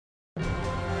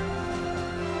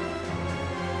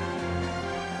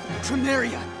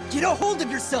Crymaria, get a hold of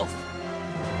yourself!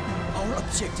 Our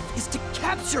objective is to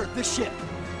capture the ship!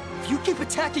 If you keep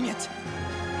attacking it...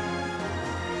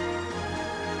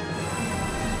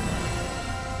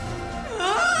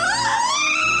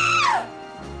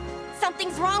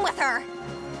 Something's wrong with her!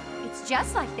 It's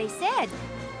just like they said.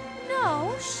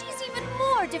 No, she's even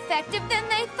more defective than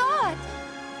they thought.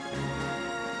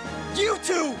 You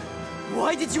two!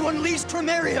 Why did you unleash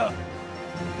Crymaria?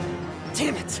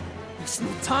 Damn it! There's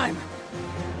no time.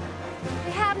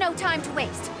 We have no time to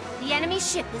waste. The enemy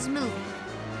ship is moving.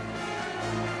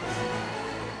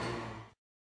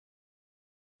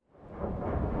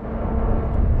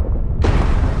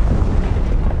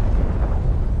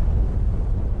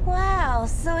 Wow,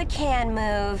 so it can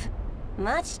move.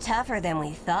 Much tougher than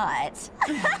we thought.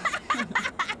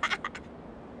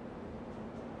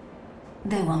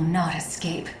 They will not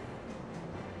escape.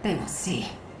 They will see.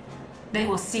 They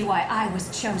will see why I was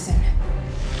chosen.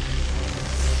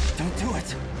 Don't do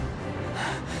it!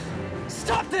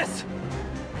 Stop this!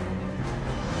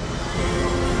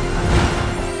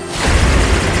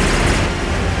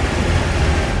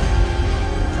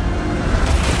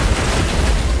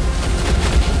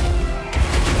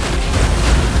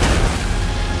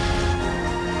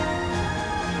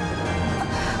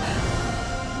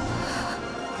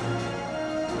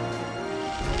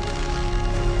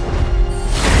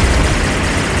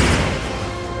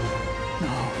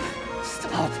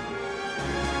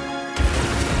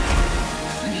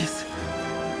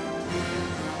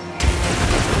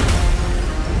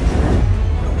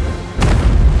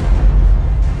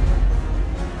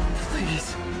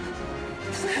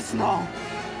 No.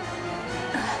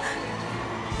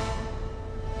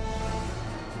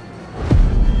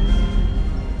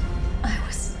 I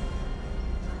was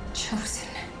chosen.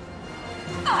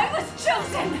 I was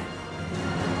chosen!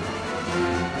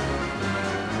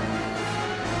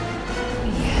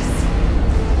 Yes.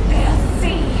 They'll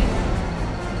see.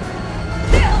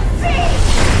 They'll see!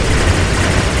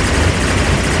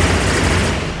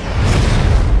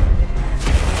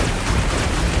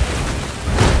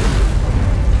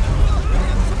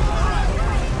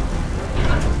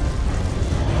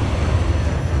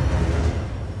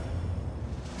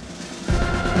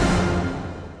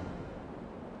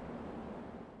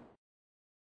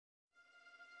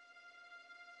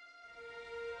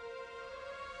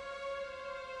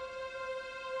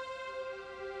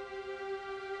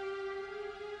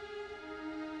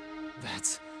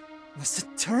 That's the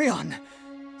Centurion!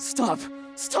 Stop!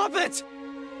 Stop it!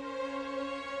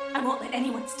 I won't let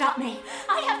anyone stop me.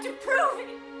 I have to prove it!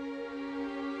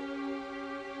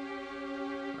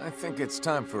 I think it's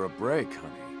time for a break,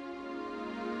 honey.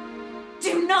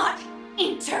 Do not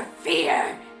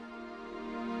interfere!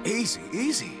 Easy,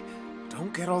 easy.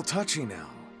 Don't get all touchy now.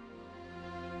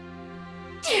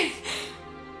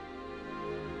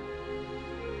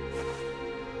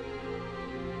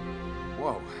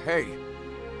 Whoa, hey.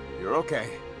 You're okay.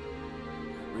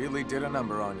 I really did a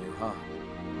number on you, huh?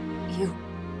 You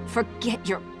forget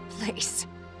your place.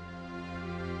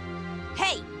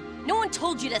 Hey! No one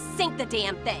told you to sink the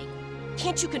damn thing!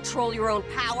 Can't you control your own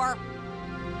power?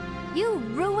 You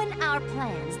ruin our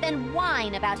plans, then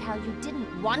whine about how you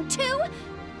didn't want to?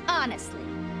 Honestly,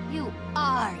 you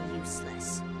are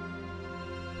useless.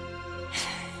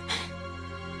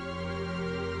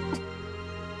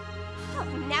 Oh,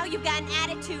 now you've got an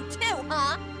attitude too,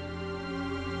 huh?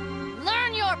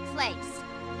 Learn your place!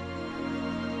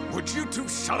 Would you two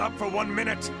shut up for 1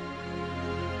 minute?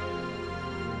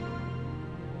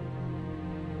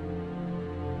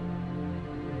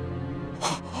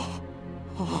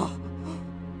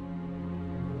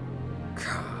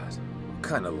 God, what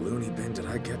kind of loony bin did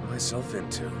I get myself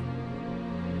into?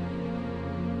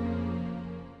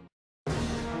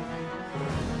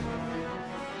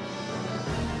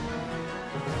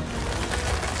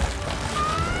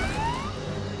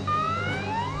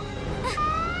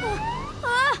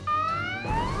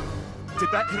 Did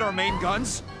that hit our main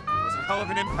guns? It was a hell of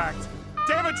an impact.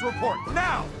 Damage report,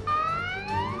 now!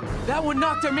 That one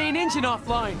knocked our main engine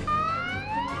offline!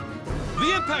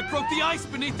 The impact broke the ice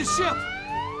beneath the ship!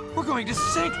 We're going to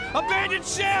sink! Abandoned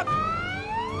ship!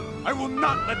 I will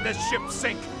not let this ship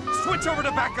sink! Switch over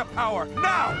to backup power,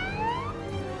 now!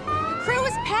 The crew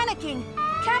is panicking!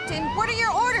 Captain, what are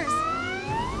your orders?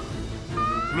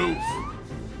 Luke,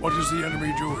 what is the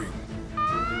enemy doing?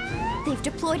 They've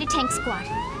deployed a tank squad.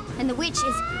 And the witch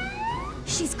is...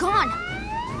 she's gone.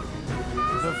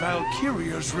 The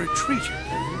Valkyria's retreated.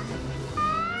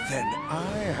 Then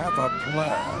I have a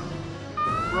plan.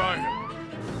 Brian,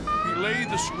 relay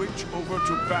the switch over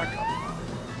to backup.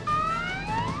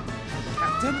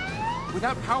 Captain?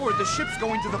 Without power, the ship's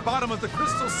going to the bottom of the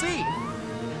Crystal Sea.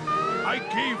 I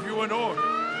gave you an order.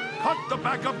 Cut the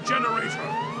backup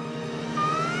generator.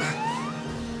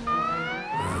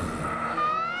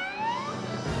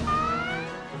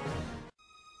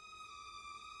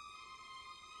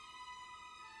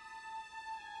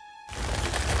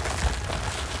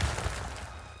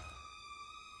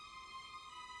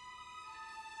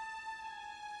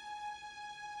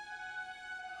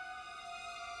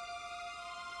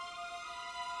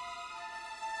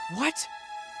 What?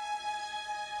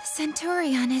 The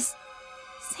Centurion is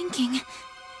sinking.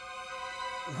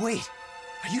 Wait,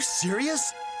 are you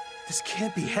serious? This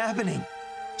can't be happening.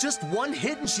 Just one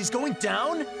hit and she's going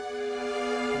down?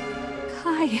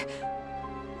 Kai,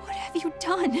 what have you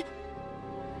done?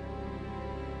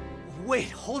 Wait,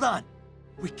 hold on.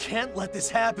 We can't let this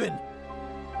happen.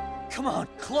 Come on,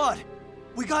 Claude.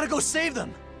 We gotta go save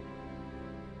them.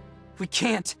 We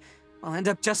can't. We'll end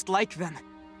up just like them.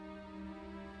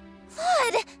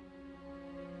 Claude!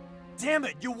 Damn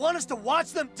it, you want us to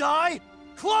watch them die?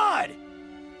 Claude!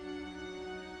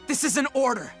 This is an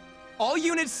order. All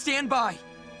units stand by.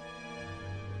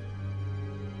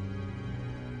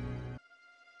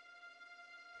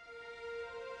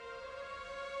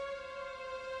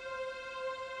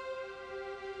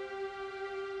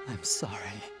 I'm sorry.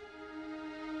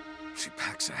 She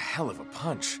packs a hell of a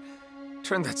punch.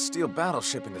 Turned that steel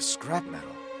battleship into scrap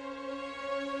metal.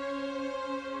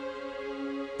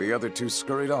 The other two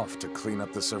scurried off to clean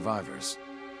up the survivors.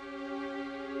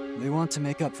 They want to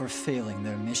make up for failing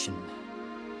their mission.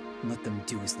 Let them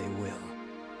do as they will.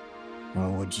 Or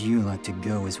would you like to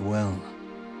go as well?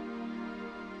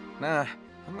 Nah,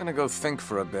 I'm gonna go think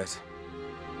for a bit.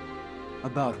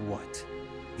 About what?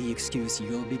 The excuse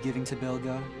you'll be giving to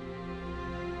Belgo?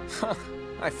 Huh,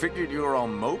 I figured you were all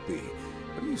mopey,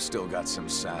 but you've still got some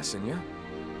sass in you.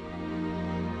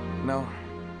 No,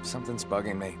 something's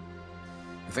bugging me.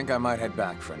 I think I might head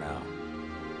back for now.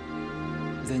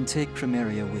 Then take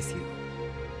Crymaria with you.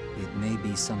 It may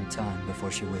be some time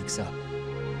before she wakes up.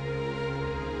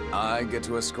 I get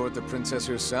to escort the princess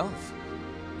herself.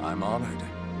 I'm honored.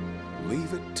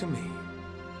 Leave it to me.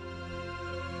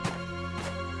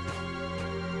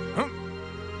 Huh?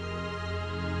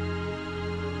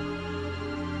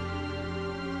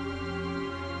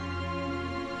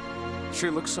 She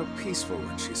looks so peaceful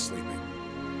when she's sleeping.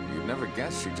 You'd never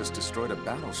guess she just destroyed a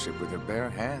battleship with her bare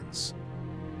hands.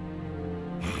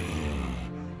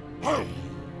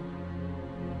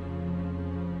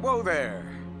 Whoa there!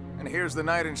 And here's the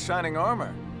knight in shining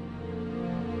armor.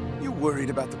 You worried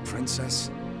about the princess?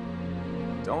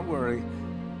 Don't worry.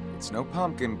 It's no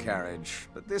pumpkin carriage,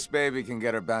 but this baby can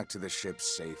get her back to the ship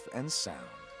safe and sound.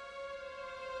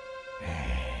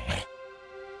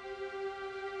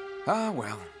 Ah,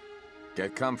 well.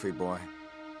 Get comfy, boy.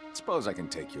 Suppose I can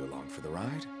take you along for the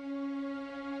ride?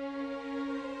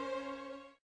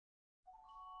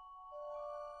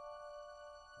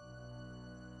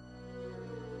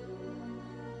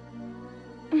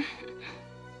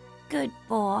 Good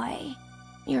boy.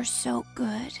 You're so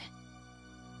good.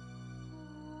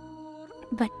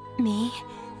 But me?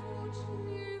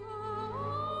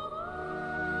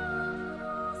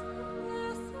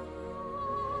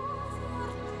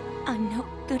 I'm no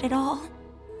good at all.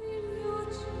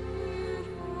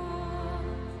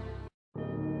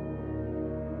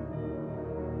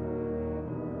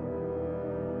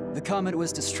 The Comet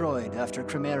was destroyed after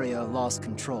Crymaria lost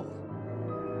control.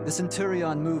 The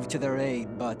Centurion moved to their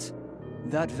aid, but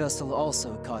that vessel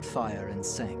also caught fire and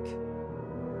sank.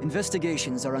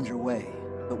 Investigations are underway,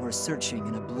 but we're searching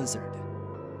in a blizzard.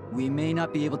 We may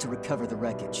not be able to recover the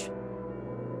wreckage.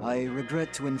 I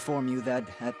regret to inform you that,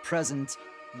 at present,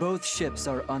 both ships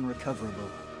are unrecoverable.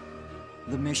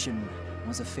 The mission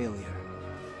was a failure.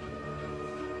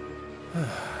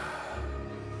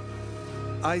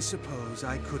 I suppose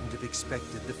I couldn't have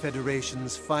expected the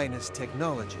Federation's finest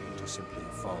technology to simply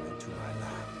fall into my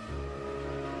lap.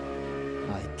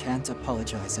 I can't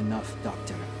apologize enough,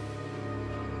 Doctor.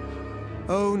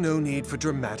 Oh, no need for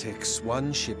dramatics.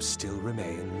 One ship still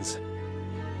remains.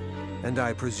 And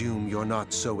I presume you're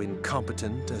not so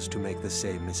incompetent as to make the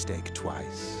same mistake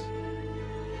twice.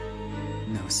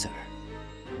 No, sir.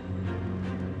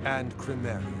 And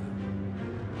Crymaria?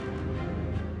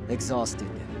 Exhausted.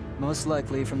 Most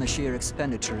likely from the sheer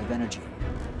expenditure of energy.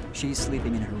 She's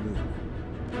sleeping in her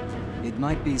room. It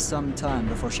might be some time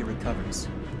before she recovers.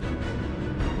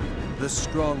 The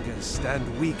strongest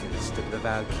and weakest of the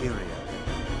Valkyria.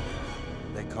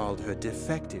 They called her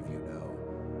defective, you know.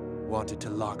 Wanted to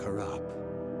lock her up.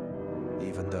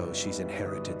 Even though she's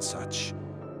inherited such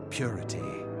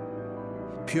purity.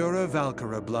 purer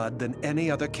Valkyria blood than any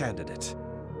other candidate.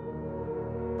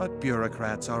 But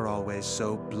bureaucrats are always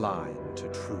so blind to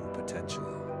true potential.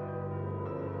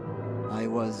 I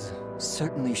was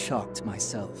certainly shocked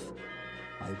myself.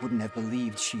 I wouldn't have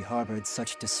believed she harbored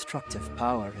such destructive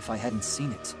power if I hadn't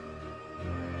seen it.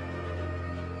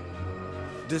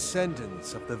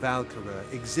 Descendants of the Valkyria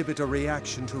exhibit a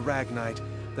reaction to Ragnite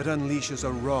that unleashes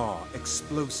a raw,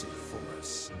 explosive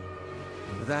force.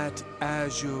 That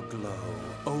azure glow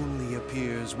only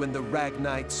appears when the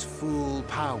Ragnite's full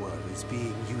power is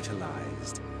being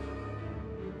utilized.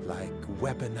 Like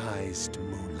weaponized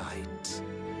moonlight.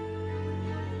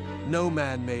 No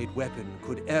man-made weapon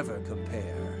could ever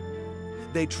compare.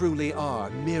 They truly are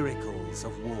miracles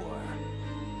of war.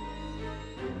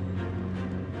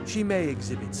 She may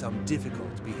exhibit some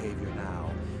difficult behavior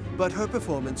now, but her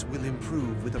performance will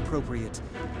improve with appropriate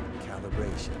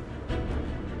calibration.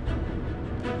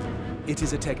 It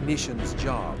is a technician's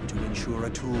job to ensure a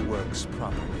tool works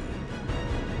properly.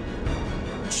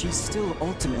 She's still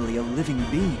ultimately a living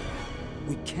being.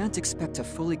 We can't expect to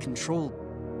fully control...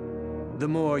 The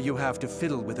more you have to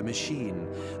fiddle with a machine,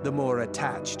 the more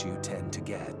attached you tend to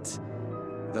get.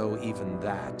 Though even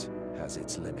that has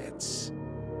its limits.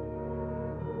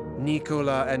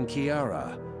 Nicola and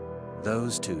Chiara,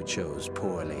 those two chose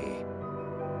poorly.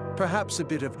 Perhaps a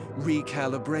bit of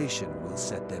recalibration will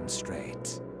set them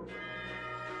straight.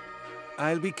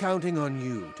 I'll be counting on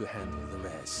you to handle the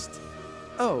rest.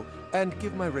 Oh, and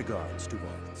give my regards to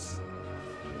Waltz.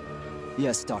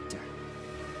 Yes, Doctor.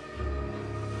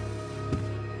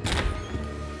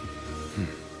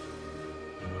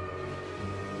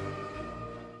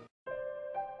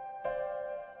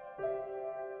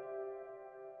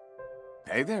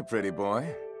 Hey there, pretty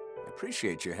boy.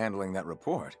 Appreciate you handling that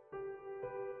report.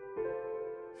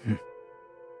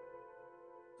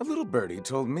 A little birdie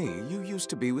told me you used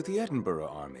to be with the Edinburgh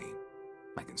Army.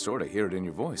 I can sort of hear it in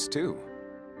your voice, too.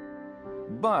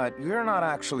 But you're not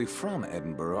actually from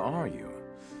Edinburgh, are you?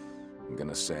 I'm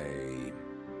gonna say...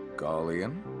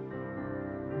 Gallian?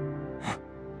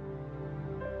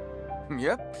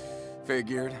 Yep,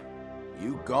 figured.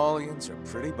 You Gallians are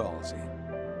pretty ballsy.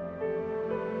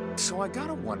 So I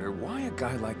gotta wonder why a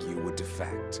guy like you would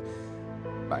defect.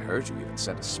 I heard you even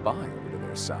sent a spy over to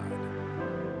their side.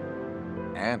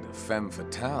 And a femme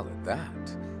fatale at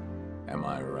that. Am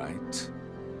I right?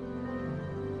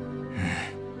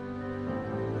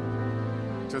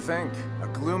 To think, a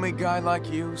gloomy guy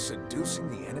like you seducing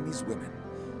the enemy's women.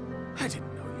 I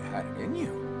didn't know you had it in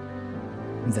you.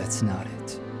 That's not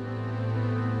it.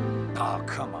 Oh,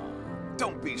 come on.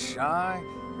 Don't be shy.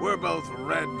 We're both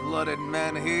red-blooded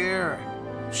men here.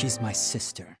 She's my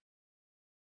sister.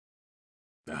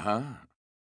 Uh-huh.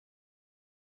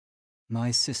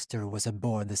 My sister was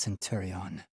aboard the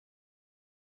Centurion.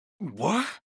 What?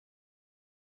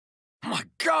 My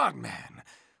God, man!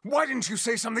 Why didn't you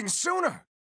say something sooner?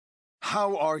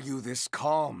 How are you this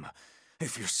calm?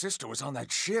 If your sister was on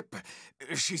that ship,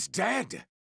 she's dead.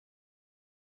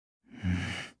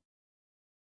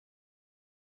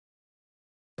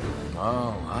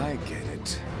 Oh, I get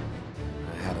it.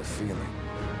 I had a feeling.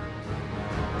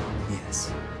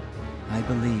 Yes. I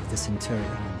believe the Centurion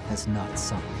has not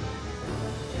sunk.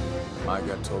 My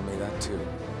gut told me that too.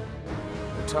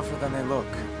 They're tougher than they look.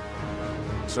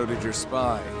 So did your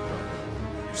spy.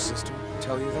 Your sister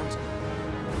tell you that?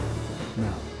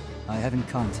 No, I haven't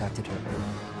contacted her.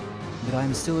 But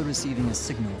I'm still receiving a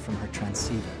signal from her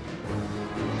transceiver.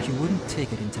 She wouldn't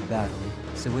take it into battle,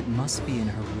 so it must be in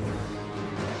her room.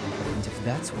 And if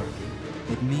that's working,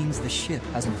 it means the ship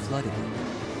hasn't flooded.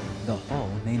 The hull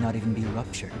may not even be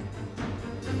ruptured.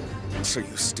 So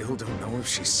you still don't know if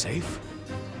she's safe?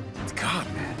 God,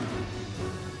 man.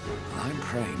 I'm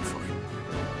praying for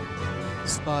you.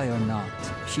 Spy or not,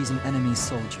 she's an enemy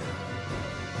soldier.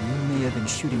 You may have been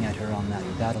shooting at her on that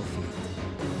battlefield.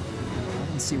 I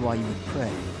don't see why you would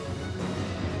pray.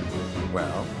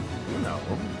 Well, you know.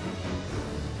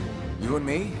 You and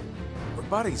me, we're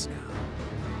buddies now.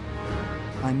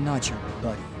 I'm not your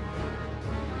buddy.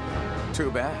 Too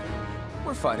bad.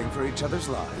 We're fighting for each other's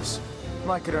lives.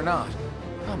 Like it or not,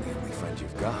 I'm the only friend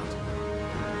you've got.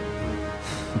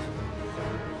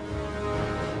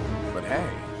 But hey,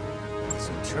 the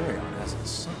Centurion hasn't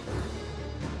sunk.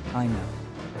 I know.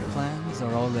 Plans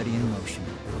are already in motion.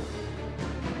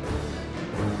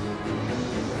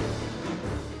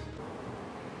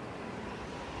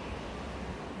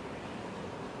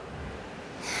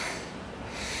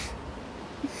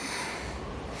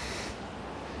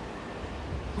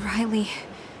 Riley,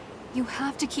 you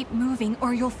have to keep moving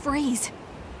or you'll freeze.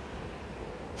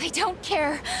 I don't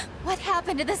care. What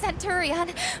happened to the Centurion?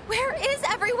 Where is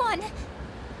everyone?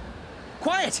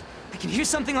 Quiet! I can hear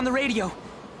something on the radio.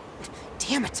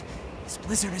 Damn it! This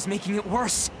blizzard is making it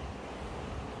worse.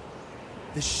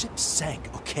 The ship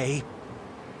sank, okay?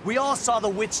 We all saw the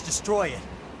witch destroy it.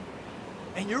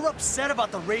 And you're upset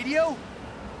about the radio?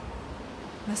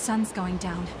 The sun's going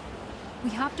down. We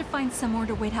have to find somewhere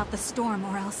to wait out the storm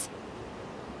or else...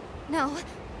 No,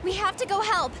 we have to go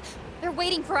help. They're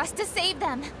waiting for us to save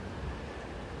them.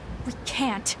 We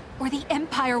can't, or the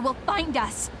Empire will find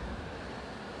us.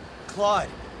 Claude,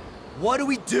 what do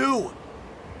we do?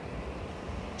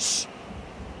 Shh.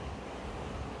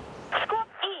 Squad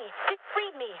E,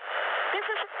 read me. This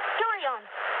is Centurion.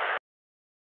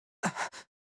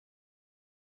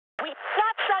 We've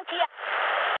not sunk yet.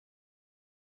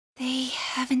 They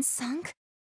haven't sunk?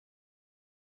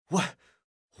 What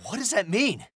does that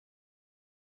mean?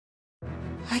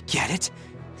 I get it.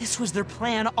 This was their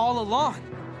plan all along.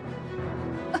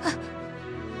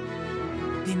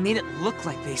 They made it look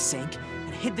like they sank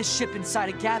and hid the ship inside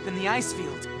a gap in the ice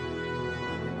field.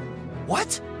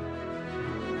 What?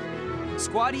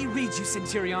 Squad E reads you,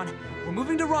 Centurion. We're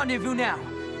moving to rendezvous now.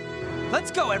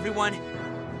 Let's go, everyone!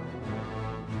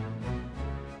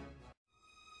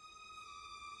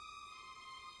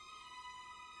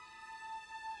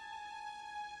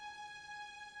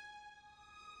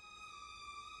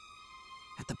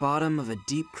 At the bottom of a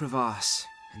deep crevasse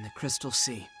in the Crystal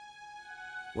Sea.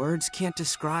 Words can't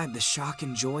describe the shock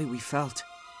and joy we felt.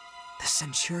 The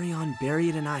Centurion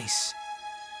buried in ice,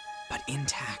 but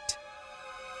intact.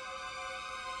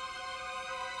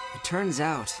 It turns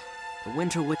out, the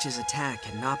Winter Witch's attack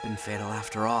had not been fatal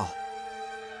after all,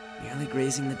 merely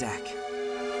grazing the deck.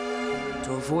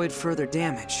 To avoid further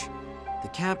damage, the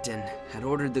captain had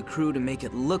ordered the crew to make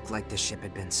it look like the ship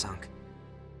had been sunk.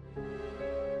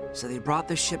 So they brought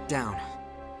the ship down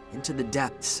into the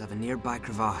depths of a nearby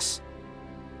crevasse.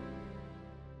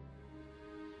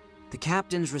 The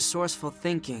captain's resourceful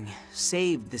thinking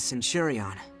saved the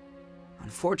Centurion.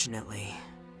 Unfortunately,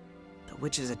 the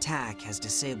witch's attack has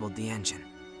disabled the engine.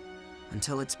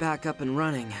 Until it's back up and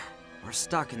running, we're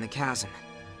stuck in the chasm.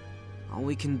 All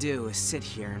we can do is sit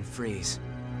here and freeze.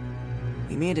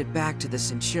 We made it back to the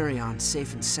Centurion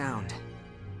safe and sound,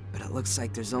 but it looks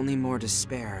like there's only more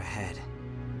despair ahead.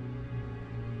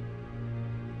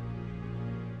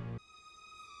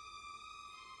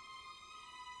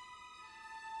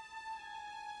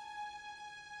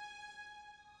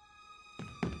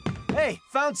 Hey,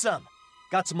 found some!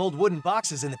 Got some old wooden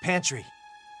boxes in the pantry.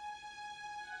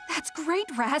 That's great,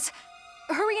 Raz.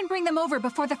 Hurry and bring them over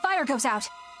before the fire goes out.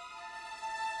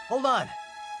 Hold on.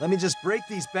 Let me just break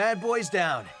these bad boys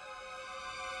down.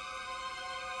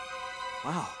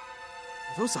 Wow.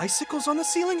 Are those icicles on the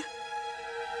ceiling?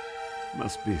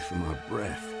 Must be from our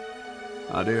breath.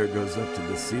 Hot air goes up to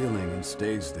the ceiling and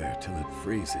stays there till it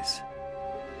freezes.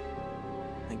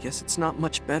 I guess it's not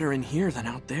much better in here than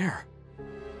out there.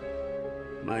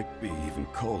 Might be even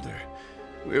colder.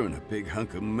 We're in a big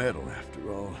hunk of metal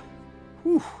after all.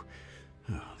 Whew.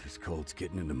 Oh, this cold's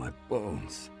getting into my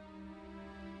bones.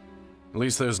 At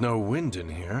least there's no wind in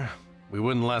here. We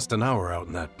wouldn't last an hour out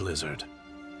in that blizzard.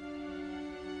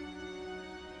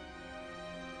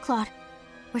 Claude,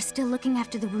 we're still looking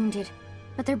after the wounded,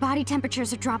 but their body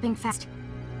temperatures are dropping fast.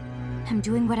 I'm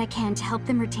doing what I can to help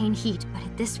them retain heat, but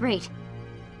at this rate...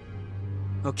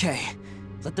 Okay,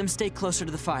 let them stay closer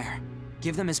to the fire.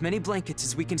 Give them as many blankets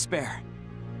as we can spare.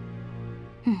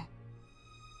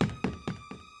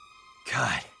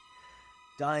 God,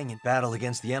 dying in battle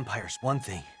against the Empire's one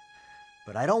thing,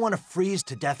 but I don't want to freeze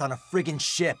to death on a friggin'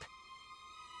 ship.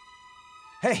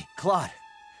 Hey, Claude,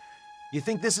 you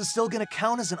think this is still gonna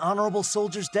count as an honorable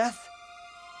soldier's death?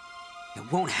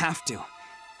 It won't have to.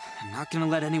 I'm not gonna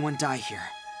let anyone die here.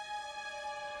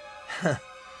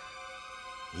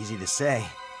 Easy to say.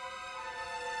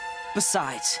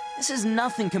 Besides, this is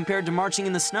nothing compared to marching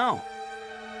in the snow.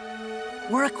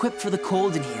 We're equipped for the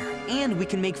cold in here, and we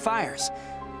can make fires.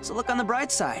 So look on the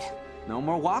bright side. No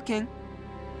more walking.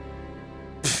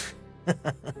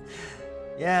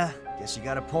 Yeah, guess you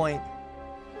got a point.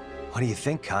 What do you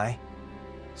think, Kai?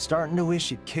 Starting to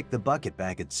wish you'd kicked the bucket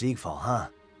back at Siegfall, huh?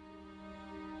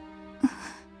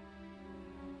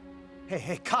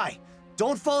 Hey, Kai!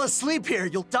 Don't fall asleep here,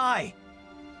 you'll die!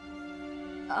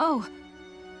 Oh.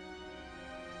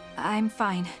 I'm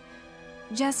fine.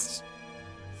 Just...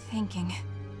 thinking.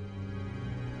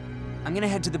 I'm gonna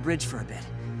head to the bridge for a bit.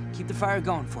 Keep the fire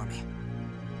going for me.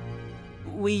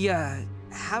 We,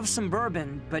 have some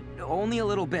bourbon, but only a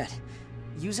little bit.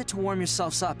 Use it to warm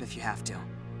yourselves up if you have to.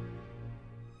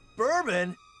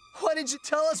 Bourbon? Why didn't you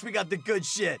tell us we got the good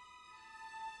shit?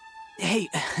 Hey,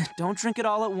 don't drink it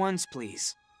all at once,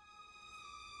 please.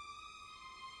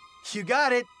 You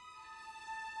got it!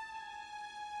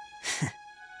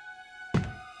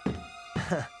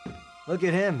 Look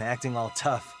at him, acting all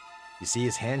tough. You see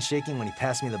his hand shaking when he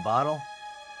passed me the bottle?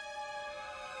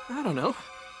 I don't know.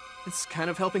 It's kind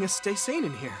of helping us stay sane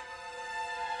in here.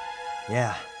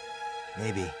 Yeah,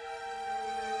 maybe.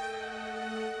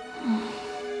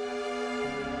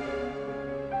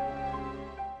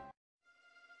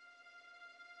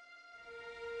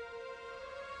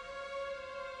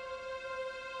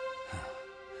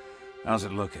 How's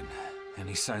it looking?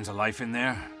 Any signs of life in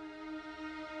there?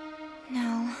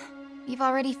 No. We've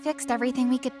already fixed everything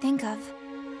we could think of.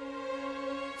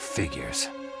 Figures.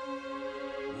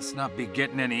 Let's not be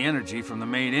getting any energy from the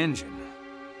main engine.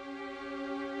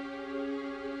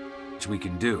 Which we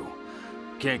can do.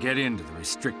 Can't get into the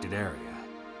restricted area.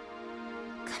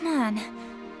 Come on.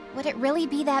 Would it really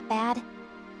be that bad?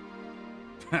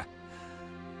 You'd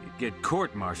get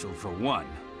court-martialed for one.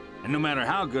 And no matter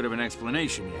how good of an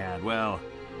explanation you had, well...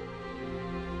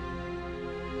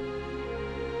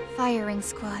 Firing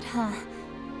squad, huh?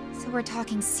 So we're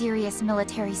talking serious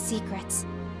military secrets.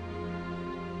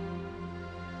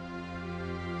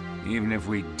 Even if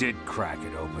we did crack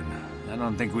it open, I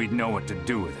don't think we'd know what to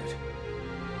do with it.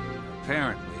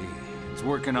 Apparently, it's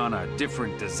working on a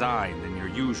different design than your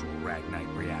usual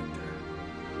Ragnite reactor.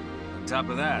 On top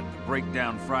of that, the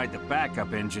breakdown fried the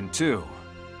backup engine too.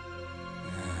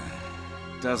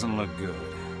 Doesn't look good.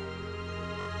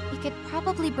 We could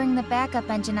probably bring the backup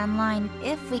engine online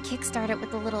if we kickstart it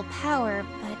with a little power,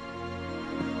 but...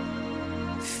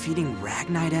 Feeding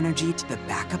Ragnite energy to the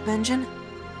backup engine?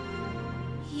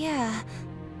 Yeah,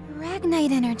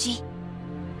 Ragnite energy.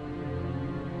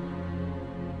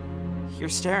 You're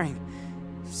staring.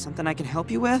 Something I can help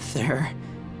you with, or...?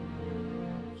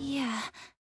 Yeah,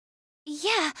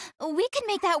 we can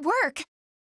make that work.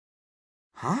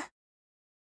 Huh?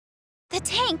 The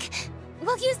tank!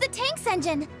 We'll use the tank's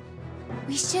engine!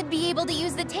 We should be able to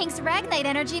use the tank's Ragnite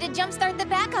energy to jumpstart the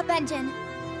backup engine.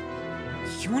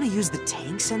 You want to use the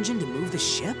tank's engine to move the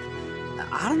ship?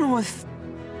 I don't know if...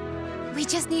 We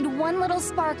just need one little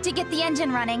spark to get the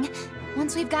engine running.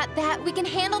 Once we've got that, we can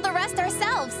handle the rest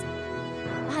ourselves.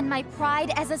 On my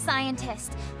pride as a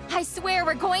scientist, I swear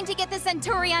we're going to get the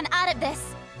Centurion out of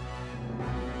this.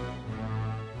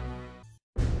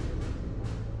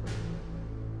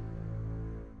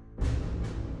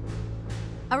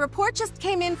 A report just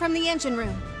came in from the engine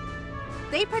room.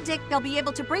 They predict they'll be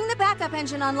able to bring the backup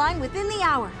engine online within the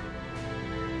hour.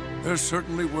 They're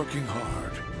certainly working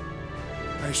hard.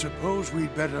 I suppose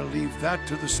we'd better leave that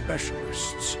to the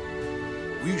specialists.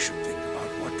 We should think about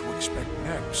what to expect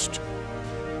next.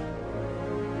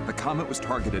 The Comet was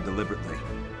targeted deliberately.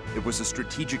 It was a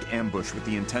strategic ambush with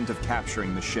the intent of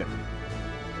capturing the ship.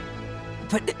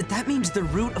 But that means the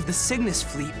route of the Cygnus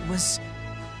fleet was...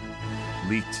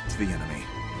 leaked to the enemy,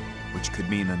 which could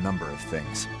mean a number of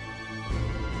things.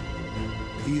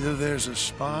 Either there's a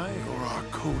spy or our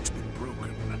code's been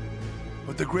broken.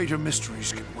 But the greater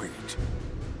mysteries can wait.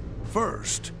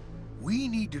 First, we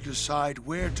need to decide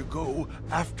where to go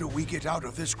after we get out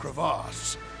of this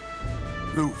crevasse.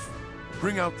 Loof,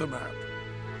 bring out the map.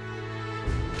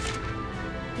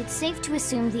 It's safe to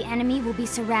assume the enemy will be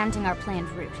surrounding our planned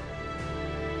route.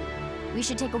 We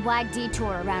should take a wide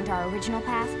detour around our original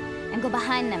path and go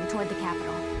behind them toward the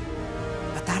capital.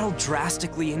 But that'll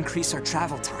drastically increase our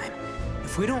travel time.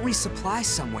 If we don't resupply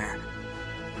somewhere...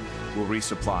 We'll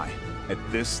resupply at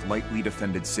this lightly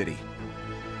defended city.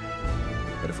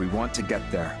 But if we want to get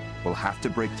there, we'll have to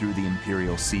break through the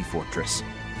Imperial Sea Fortress.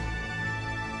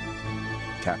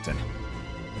 Captain,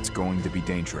 it's going to be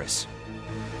dangerous.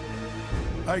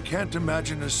 I can't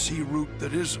imagine a sea route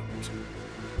that isn't.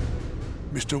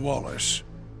 Mr. Wallace,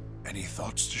 any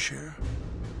thoughts to share?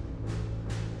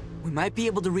 We might be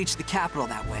able to reach the capital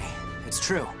that way. It's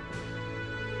true.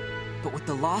 But with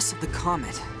the loss of the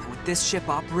Comet, and with this ship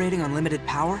operating on limited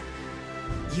power,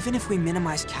 even if we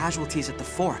minimize casualties at the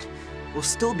fort, we'll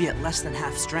still be at less than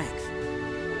half strength.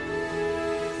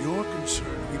 You're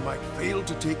concerned we might fail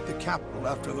to take the capital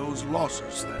after those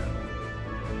losses, then?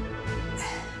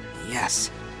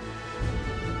 Yes.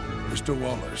 Mr.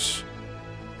 Wallace,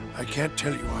 I can't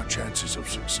tell you our chances of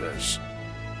success.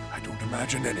 I don't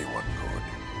imagine anyone could.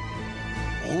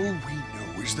 All we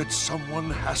know is that someone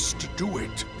has to do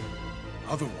it.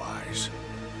 Otherwise,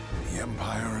 the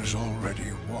Empire has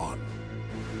already won.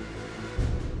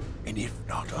 And if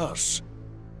not us,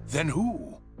 then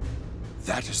who?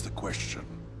 That is the question.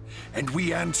 And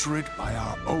we answer it by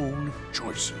our own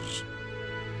choices.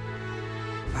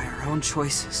 By our own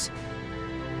choices?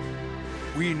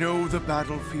 We know the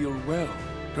battlefield well,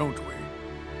 don't we?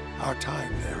 Our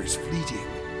time there is fleeting,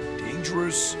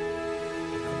 dangerous,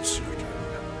 uncertain.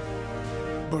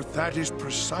 But that is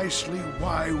precisely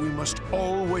why we must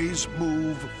always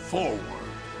move forward.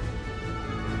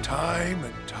 Time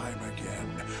and time again,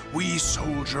 we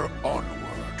soldier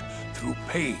onward through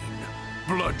pain,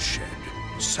 bloodshed,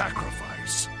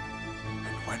 sacrifice.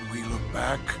 And when we look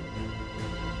back,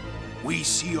 we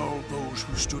see all those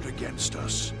who stood against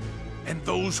us and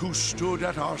those who stood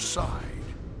at our side.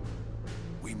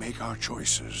 We make our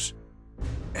choices,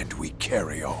 and we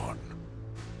carry on.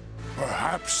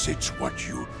 Perhaps it's what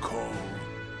you'd call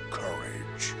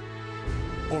courage,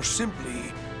 or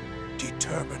simply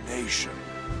determination.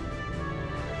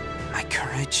 My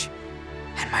courage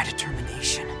and my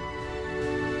determination.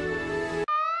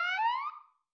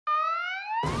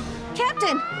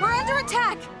 Captain, we're under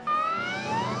attack!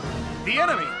 The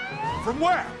enemy? From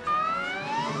where?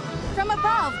 From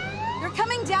above. They're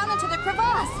coming down into the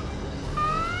crevasse.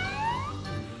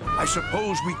 I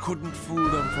suppose we couldn't fool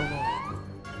them for long.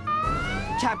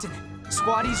 Captain,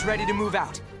 Squattie's ready to move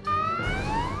out.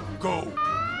 Go.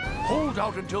 Hold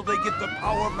out until they get the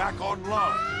power back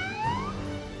online.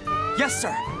 Yes,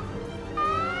 sir.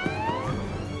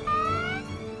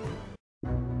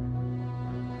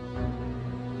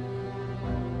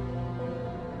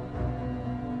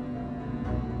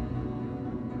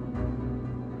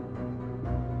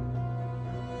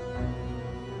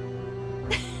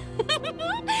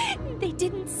 They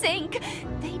didn't sink.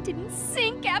 They didn't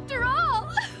sink after all.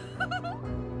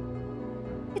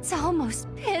 It's almost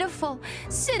pitiful,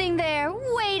 sitting there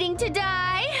waiting to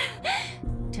die.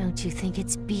 Don't you think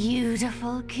it's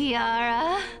beautiful,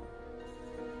 Kiara?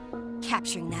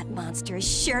 Capturing that monster is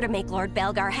sure to make Lord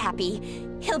Belgar happy.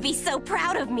 He'll be so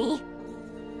proud of me.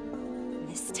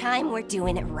 This time we're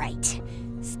doing it right.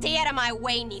 Stay out of my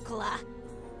way, Nicola.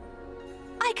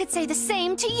 I could say the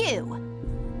same to you.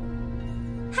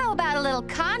 How about a little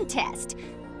contest?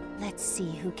 Let's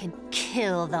see who can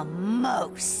kill the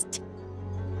most.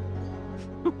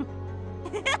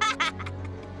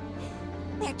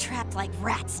 They're trapped like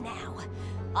rats now.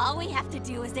 All we have to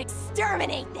do is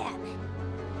exterminate them.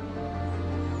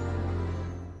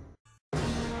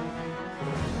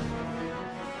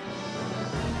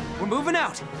 We're moving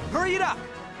out! Hurry it up!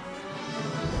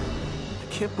 I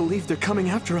can't believe they're coming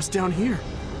after us down here.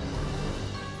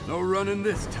 No running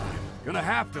this time. Gonna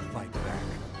have to fight back.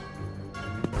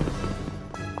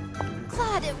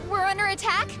 Claude, we're under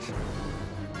attack?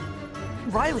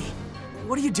 Riley,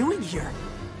 what are you doing here?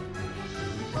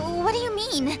 What do you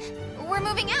mean? We're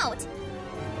moving out.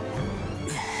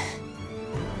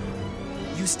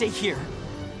 You stay here.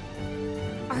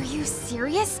 Are you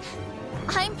serious?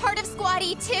 I'm part of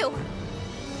Squattie, too.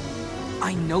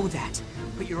 I know that,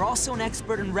 but you're also an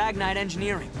expert in Ragnite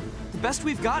engineering. The best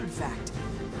we've got, in fact.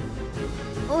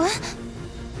 What?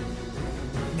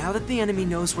 Now that the enemy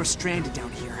knows we're stranded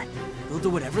down here, they'll do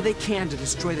whatever they can to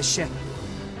destroy the ship.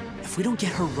 If we don't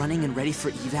get her running and ready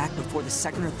for evac before the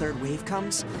second or third wave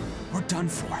comes, we're done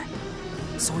for.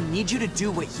 So I need you to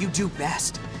do what you do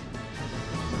best.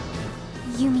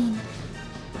 You mean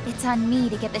it's on me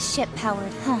to get the ship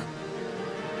powered, huh?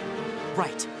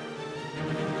 Right.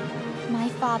 My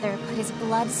father put his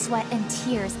blood, sweat, and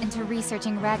tears into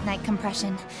researching Ragnite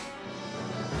compression.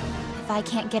 If I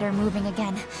can't get her moving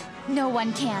again, no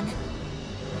one can.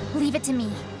 Leave it to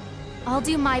me. I'll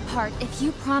do my part if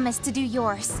you promise to do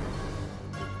yours.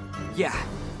 Yeah,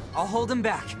 I'll hold him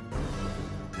back.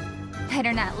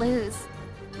 Better not lose.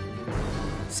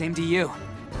 Same to you.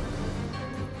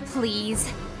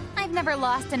 Please. I've never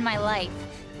lost in my life,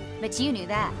 but you knew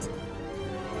that.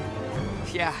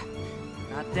 Yeah,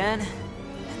 not then,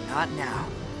 and not now.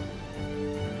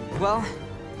 Well,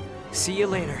 see you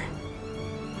later.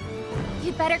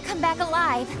 You'd better come back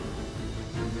alive.